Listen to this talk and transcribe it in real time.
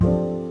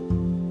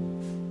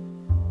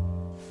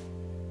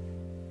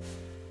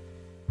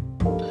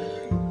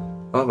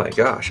Oh my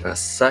gosh, a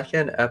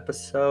second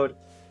episode,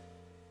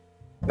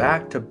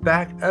 back to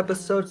back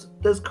episodes.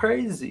 That's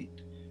crazy.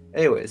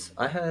 Anyways,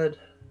 I had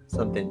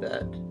something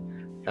that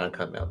kind of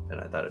come up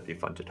and I thought it'd be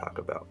fun to talk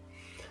about.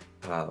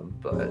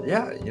 But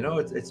yeah,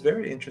 it's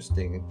very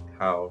interesting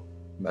how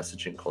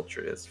messaging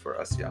culture is for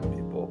us young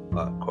people,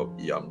 quote,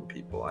 young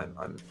people.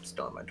 I'm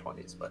still in my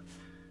 20s, but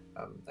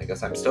I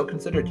guess I'm still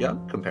considered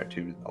young compared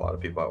to a lot of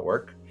people at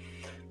work.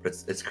 But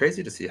it's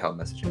crazy to see how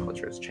messaging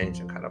culture has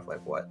changed and kind of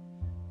like what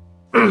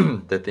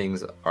the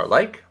things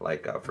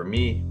are for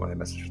me when I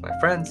message with my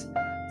friends,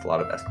 it's a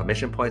lot of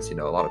exclamation points, a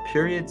lot of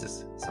periods.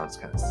 It sounds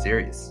kind of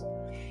serious,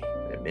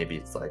 and maybe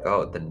it's like,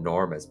 oh, the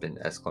norm has been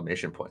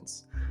exclamation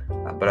points.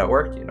 But at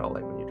work,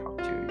 like when you talk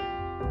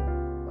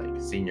to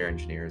like senior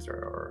engineers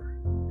or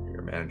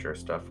your manager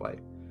stuff, like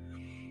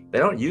they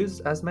don't use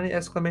as many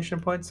exclamation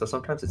points, so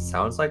sometimes it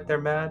sounds like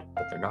they're mad,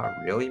 but they're not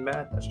really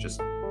mad. That's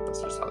just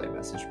how they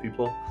message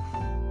people.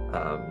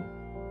 um,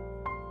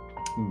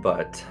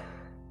 but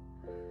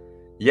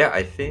yeah,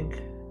 I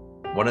think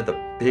one of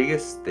the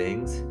biggest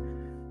things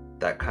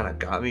that kind of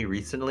got me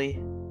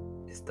recently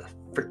is the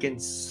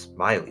freaking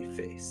smiley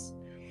face.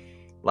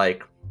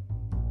 Like,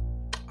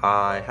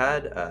 I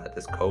had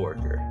this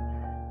coworker.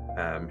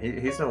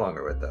 He's no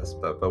longer with us,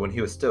 but when he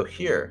was still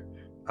here,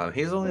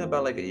 he's only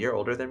about like a year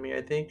older than me,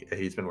 I think.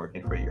 He's been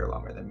working for a year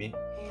longer than me.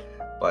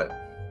 But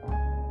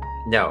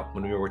now,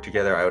 when we work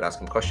together, I would ask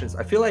him questions.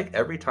 I feel like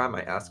every time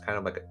I ask kind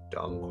of like a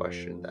dumb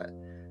question that,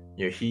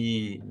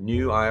 he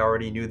knew I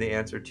already knew the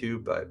answer to,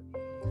 but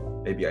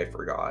maybe I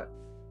forgot.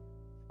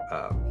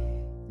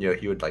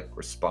 He would like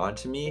respond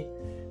to me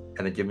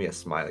and then give me a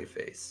smiley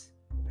face.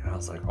 And I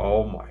was like,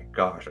 oh my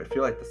gosh, I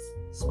feel like this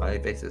smiley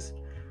face is,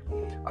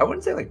 I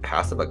wouldn't say like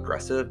passive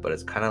aggressive, but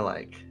it's kind of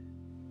like,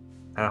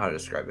 I don't know how to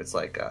describe it. It's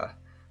like,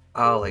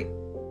 oh, like,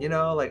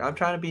 like I'm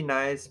trying to be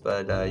nice,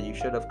 but you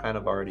should have kind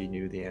of already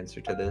knew the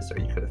answer to this, or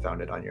you could have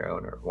found it on your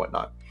own or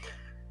whatnot.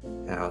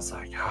 And I was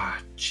like,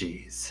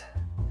 jeez.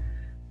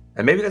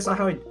 And maybe that's not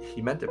how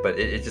he meant it, but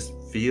it just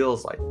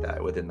feels like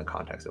that within the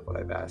context of what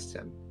I've asked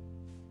him.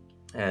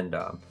 And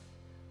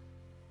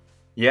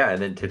yeah,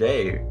 and then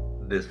today,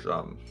 this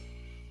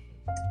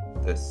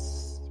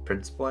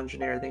principal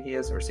engineer, I think he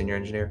is, or senior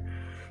engineer,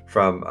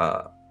 from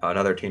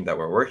another team that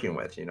we're working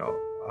with,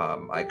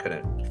 I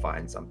couldn't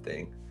find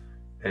something,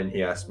 and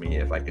he asked me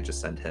if I could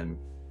just send him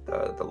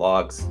the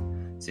logs,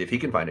 see if he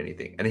can find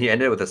anything, and he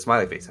ended with a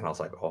smiley face, and I was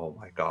like, oh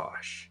my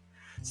gosh,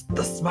 it's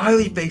the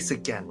smiley face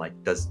again.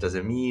 Like, does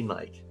it mean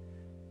like,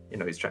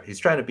 he's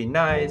trying to be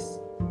nice,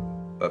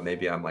 but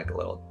maybe I'm like a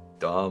little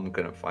dumb,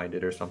 couldn't find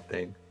it or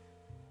something,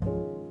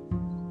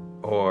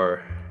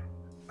 or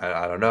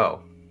I don't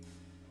know.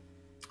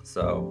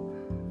 So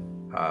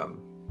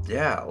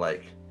yeah,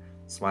 like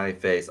smiley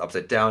face,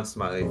 upside down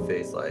smiley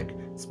face, like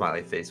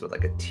smiley face with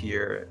like a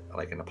tear,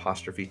 like an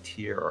apostrophe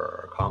tear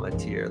or a comma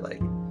tear.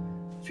 Like,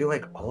 I feel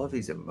like all of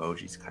these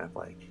emojis kind of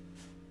like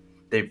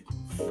they've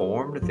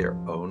formed their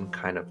own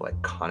kind of like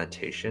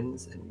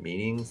connotations and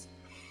meanings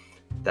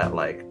that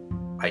like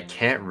I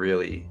can't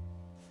really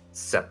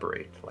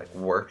separate like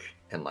work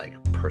and like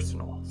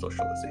personal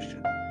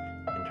socialization,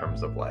 in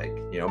terms of like,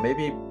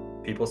 maybe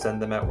people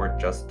send them at work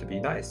just to be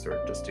nice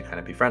or just to kind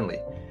of be friendly,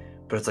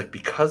 but it's like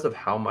because of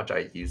how much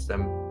I use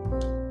them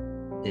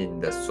in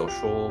the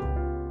social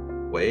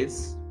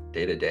ways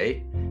day to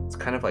day, it's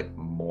kind of like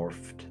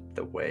morphed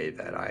the way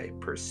that I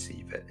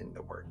perceive it in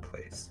the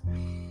workplace.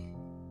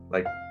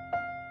 Like,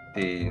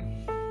 the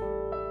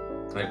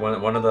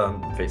one of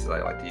the faces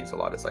I like to use a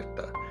lot is like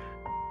the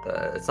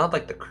it's not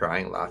like the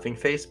crying laughing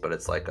face, but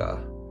it's like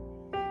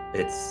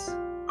it's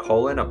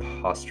colon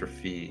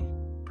apostrophe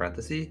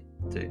parenthesis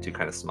to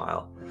kind of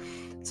smile.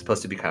 It's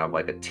supposed to be kind of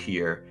like a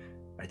tear.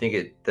 I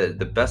think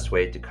the best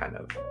way to kind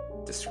of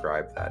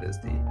describe that is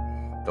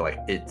the like,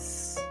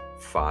 it's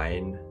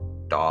fine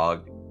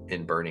dog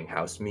in burning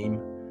house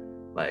meme.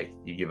 Like,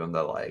 you give them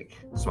the like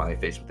smiley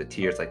face with the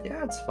tears, like,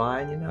 yeah, it's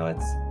fine,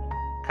 it's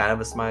kind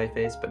of a smiley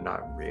face, but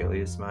not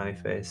really a smiley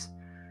face.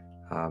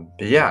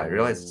 But yeah, I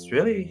realize it's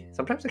really,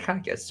 sometimes it kind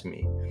of gets to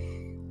me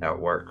at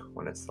work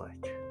when it's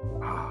like,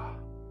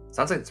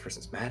 sounds like this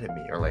person's mad at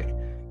me, or like,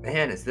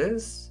 man, is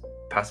this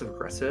passive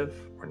aggressive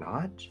or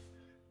not?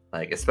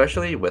 Like,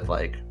 especially with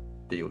like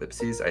the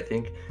ellipses, I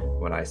think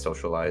when I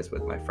socialize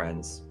with my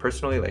friends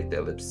personally, like the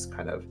ellipse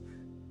kind of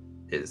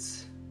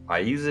is, I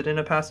use it in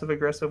a passive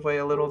aggressive way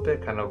a little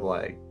bit, kind of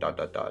like dot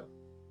dot dot,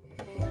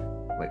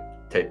 like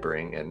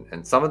tapering,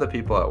 and some of the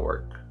people at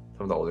work,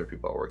 some of the older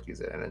people at work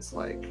use it, and it's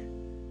like,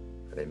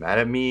 are they mad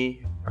at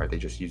me? Are they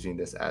just using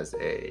this as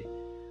a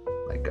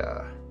like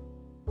a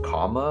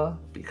comma?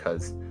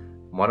 Because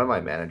one of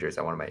my managers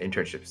at one of my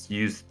internships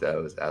used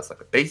those as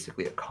like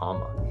basically a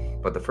comma.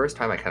 But the first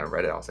time I kind of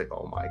read it, I was like,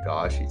 oh my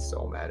gosh, he's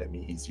so mad at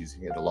me. He's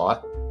using it a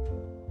lot.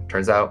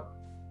 Turns out,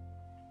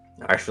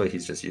 actually,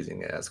 he's just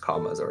using it as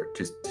commas or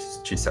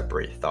to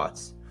separate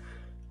thoughts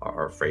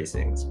or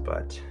phrasings.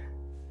 But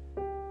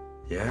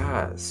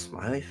yeah,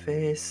 smiley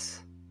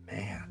face,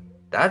 man,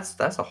 that's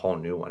a whole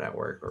new one at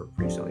work or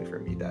recently for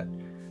me that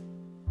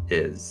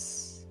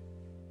is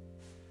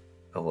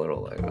a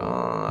little like,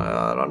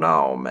 I don't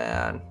know,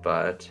 man.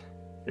 But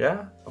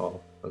yeah,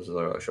 well, it was a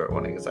little short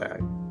one because I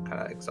kind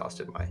of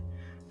exhausted my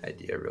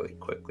idea really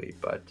quickly.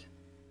 But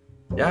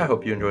yeah, I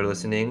hope you enjoyed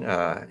listening.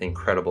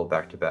 Incredible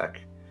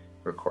back-to-back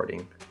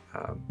recording.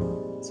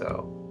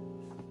 So,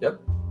 yep,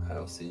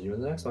 I'll see you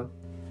in the next one.